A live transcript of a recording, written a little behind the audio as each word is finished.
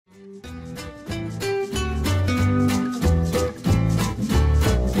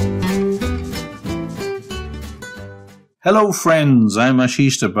Hello friends, I'm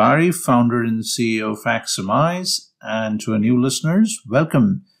Ashish Darbari, founder and CEO of Axiomise, and to our new listeners,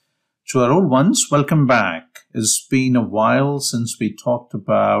 welcome. To our old ones, welcome back. It's been a while since we talked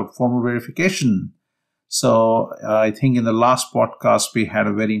about formal verification. So I think in the last podcast we had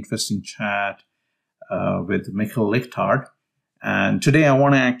a very interesting chat with Michael Lichtard, and today I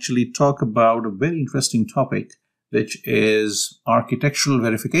want to actually talk about a very interesting topic, which is architectural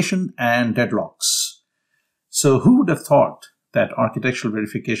verification and deadlocks. So who would have thought that architectural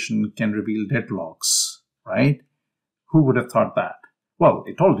verification can reveal deadlocks, right? Who would have thought that? Well,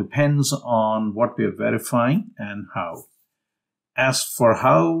 it all depends on what we are verifying and how. As for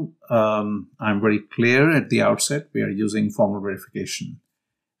how, I'm very clear at the outset, we are using formal verification.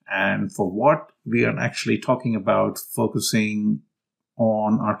 And for what, we are actually talking about focusing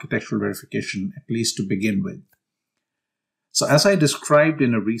on architectural verification, at least to begin with. So as I described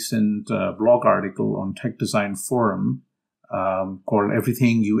in a recent blog article on Tech Design Forum called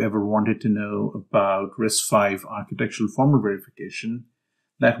Everything You Ever Wanted to Know About risc-v Architectural Formal Verification,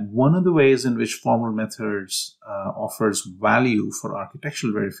 that one of the ways in which formal methods offers value for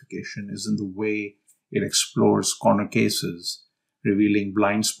architectural verification is in the way it explores corner cases, revealing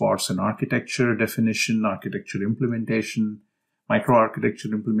blind spots in architecture definition, architecture implementation,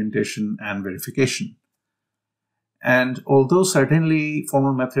 microarchitecture implementation, and verification. And although certainly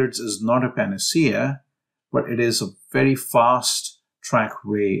formal methods is not a panacea, but it is a very fast track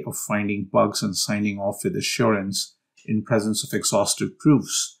way of finding bugs and signing off with assurance in presence of exhaustive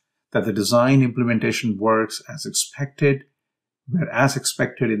proofs that the design implementation works as expected, where as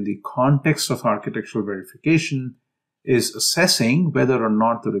expected in the context of architectural verification is assessing whether or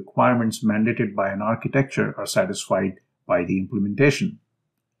not the requirements mandated by an architecture are satisfied by the implementation.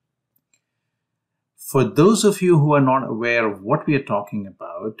 For those of you who are not aware of what we are talking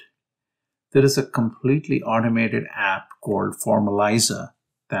about, there is a completely automated app called formalISA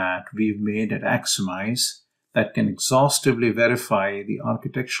that we've made at Axiomise that can exhaustively verify the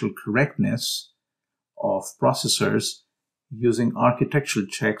architectural correctness of processors using architectural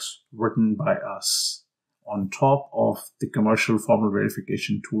checks written by us on top of the commercial formal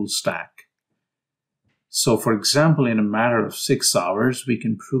verification tool stack. So, for example, in a matter of 6 hours, we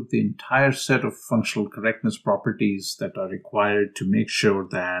can prove the entire set of functional correctness properties that are required to make sure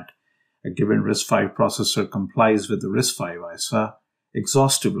that a given risc-v processor complies with the risc-v ISA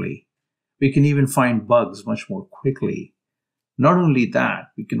exhaustively. We can even find bugs much more quickly. Not only that,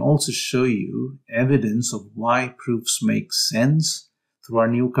 we can also show you evidence of why proofs make sense through our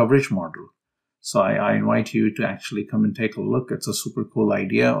new coverage model. So I invite you to actually come and take a look. It's a super cool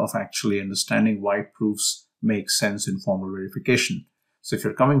idea of actually understanding why proofs make sense in formal verification. So if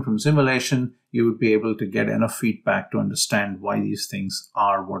you're coming from simulation, you would be able to get enough feedback to understand why these things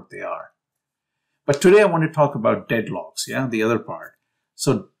are what they are. But today I want to talk about deadlocks, the other part.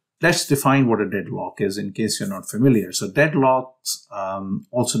 So let's define what a deadlock is in case you're not familiar. So deadlocks,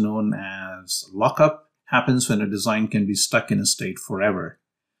 also known as lockup, happens when a design can be stuck in a state forever.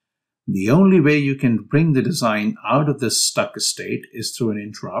 The only way you can bring the design out of this stuck state is through an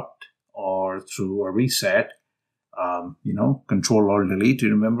interrupt or through a reset, Control-Alt-Delete, you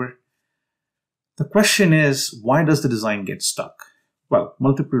remember? The question is, why does the design get stuck? Well,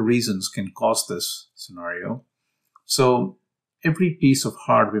 multiple reasons can cause this scenario. So every piece of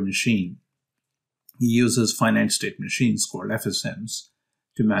hardware machine uses finite state machines called FSMs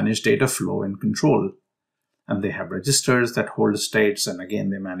to manage data flow and control. And they have registers that hold states, and again,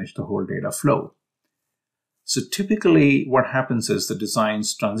 they manage the whole data flow. So typically what happens is the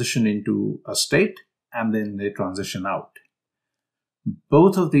designs transition into a state and then they transition out.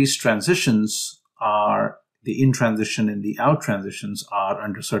 Both of these transitions are, the in transition and the out transitions are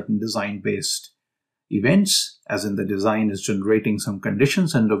under certain design-based events, as in the design is generating some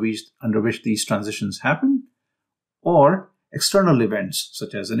conditions under which these transitions happen, or external events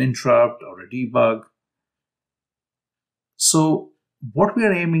such as an interrupt or a debug. So what we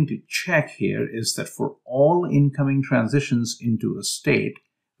are aiming to check here is that for all incoming transitions into a state,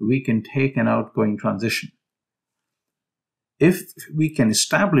 we can take an outgoing transition. If we can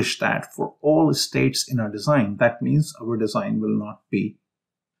establish that for all states in our design, that means our design will not be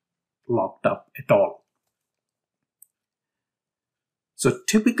locked up at all. So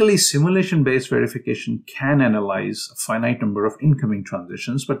typically simulation-based verification can analyze a finite number of incoming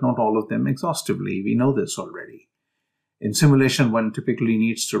transitions, but not all of them exhaustively. We know this already. In simulation, one typically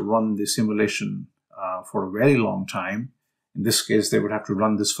needs to run the simulation for a very long time. In this case, they would have to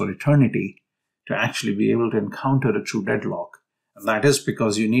run this for eternity to actually be able to encounter a true deadlock. And that is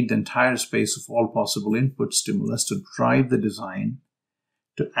because you need the entire space of all possible input stimulus to drive the design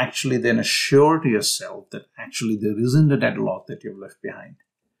to actually then assure to yourself that actually there isn't a deadlock that you've left behind.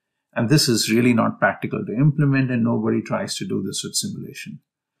 And this is really not practical to implement, and nobody tries to do this with simulation.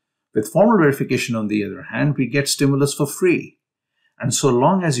 With formal verification, on the other hand, we get stimulus for free. And so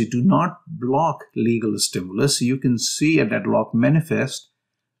long as you do not block legal stimulus, you can see a deadlock manifest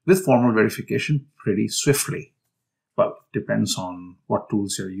with formal verification pretty swiftly. Well, it depends on what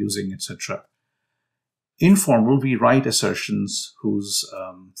tools you're using, etc. Informal, we write assertions whose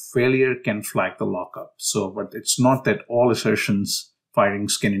failure can flag the lockup. But it's not that all assertions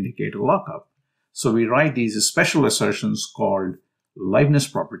firings can indicate a lockup. So we write these special assertions called liveness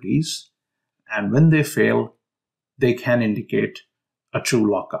properties, and when they fail, they can indicate a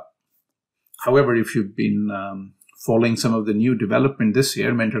true lockup. However, if you've been following some of the new development this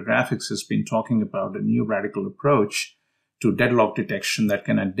year, Mentor Graphics has been talking about a new radical approach to deadlock detection that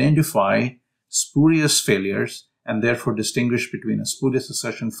can identify spurious failures and therefore distinguish between a spurious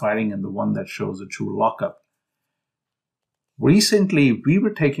assertion firing and the one that shows a true lockup. Recently, we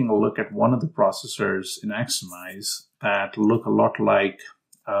were taking a look at one of the processors in Axiomise that look a lot like,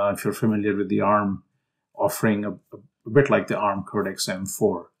 if you're familiar with the ARM offering, a bit like the ARM Cortex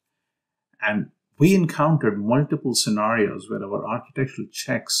M4. And we encountered multiple scenarios where our architectural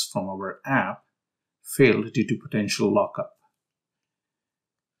checks from our app failed due to potential lockup.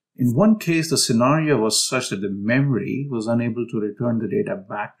 In one case, the scenario was such that the memory was unable to return the data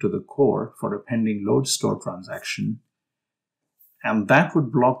back to the core for a pending load store transaction, and that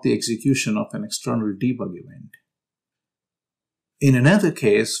would block the execution of an external debug event. In another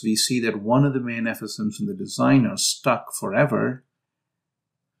case, we see that one of the main FSMs in the design are stuck forever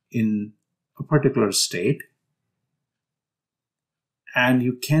in a particular state, and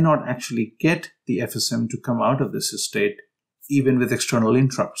you cannot actually get the FSM to come out of this state even with external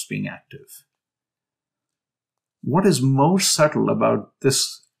interrupts being active. What is more subtle about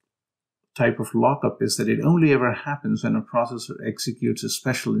this type of lockup is that it only ever happens when a processor executes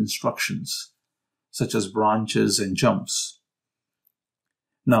special instructions, such as branches and jumps.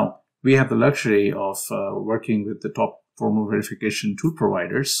 Now, we have the luxury of working with the top formal verification tool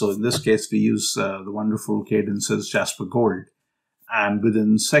providers. So in this case, we use the wonderful Cadence's Jasper Gold. And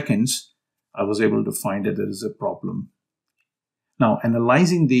within seconds, I was able to find that there is a problem. Now,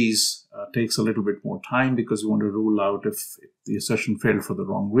 analyzing these takes a little bit more time because we want to rule out if the assertion failed for the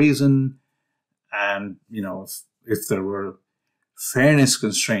wrong reason, and if there were fairness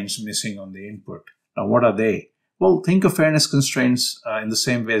constraints missing on the input. Now, what are they? Well, think of fairness constraints in the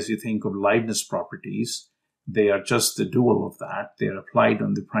same way as you think of liveness properties. They are just the dual of that. They are applied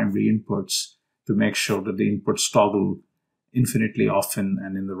on the primary inputs to make sure that the inputs toggle infinitely often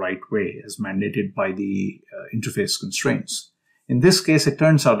and in the right way as mandated by the interface constraints. In this case, it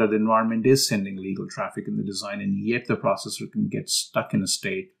turns out that the environment is sending legal traffic in the design, and yet the processor can get stuck in a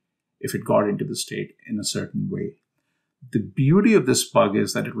state if it got into the state in a certain way. The beauty of this bug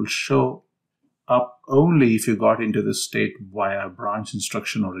is that it will show up only if you got into this state via a branch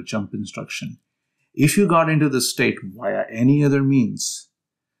instruction or a jump instruction. If you got into the state via any other means,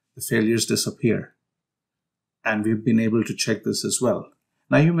 the failures disappear. And we've been able to check this as well.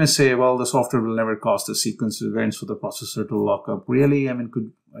 Now you may say, well, the software will never cause the sequence of events for the processor to lock up. Really? I mean,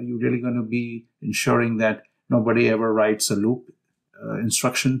 are you really going to be ensuring that nobody ever writes a loop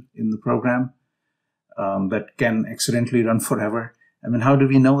instruction in the program that can accidentally run forever? I mean, how do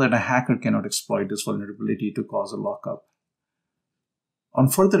we know that a hacker cannot exploit this vulnerability to cause a lockup? On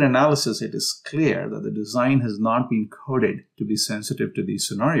further analysis, it is clear that the design has not been coded to be sensitive to these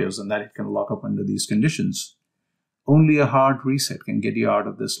scenarios and that it can lock up under these conditions. Only a hard reset can get you out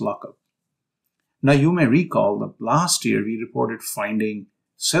of this lockup. Now, you may recall that last year we reported finding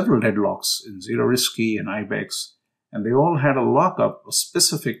several deadlocks in zero risc-v and IBEX, and they all had a lockup, a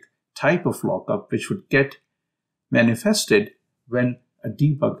specific type of lockup, which would get manifested when a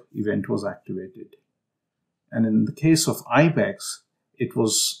debug event was activated. And in the case of IBEX, it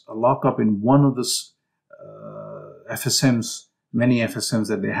was a lockup in one of the FSMs, many FSMs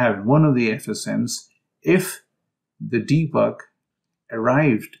that they have. In one of the FSMs, if the debug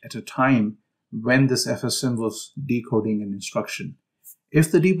arrived at a time when this FSM was decoding an instruction.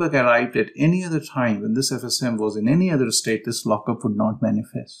 If the debug arrived at any other time when this FSM was in any other state, this lockup would not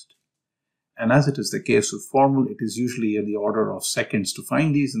manifest. And as it is the case with formal, it is usually in the order of seconds to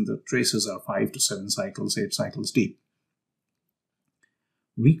find these, and the traces are 5 to 7 cycles, 8 cycles deep.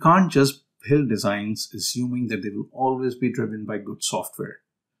 We can't just build designs assuming that they will always be driven by good software.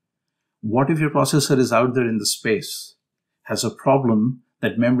 What if your processor is out there in the space, has a problem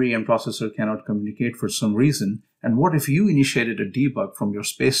that memory and processor cannot communicate for some reason, and what if you initiated a debug from your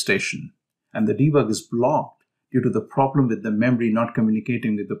space station and the debug is blocked due to the problem with the memory not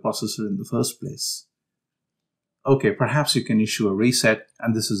communicating with the processor in the first place. Okay, perhaps you can issue a reset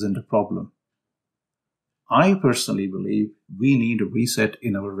and this isn't a problem. I personally believe we need a reset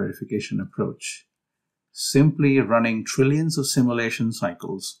in our verification approach. Simply running trillions of simulation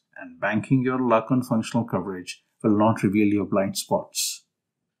cycles and banking your luck on functional coverage will not reveal your blind spots.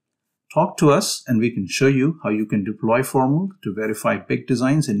 Talk to us and we can show you how you can deploy Formal to verify big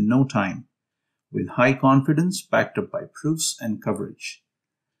designs in no time, with high confidence backed up by proofs and coverage.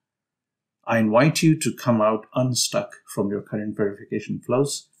 I invite you to come out unstuck from your current verification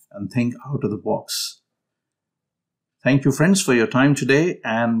flows and think out of the box. Thank you, friends, for your time today,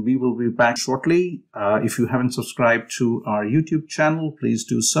 and we will be back shortly. If you haven't subscribed to our YouTube channel, please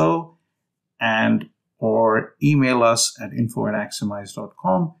do so, or email us at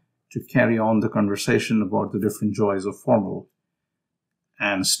info@axiomise.com to carry on the conversation about the different joys of Formal.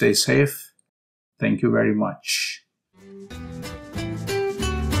 And stay safe. Thank you very much.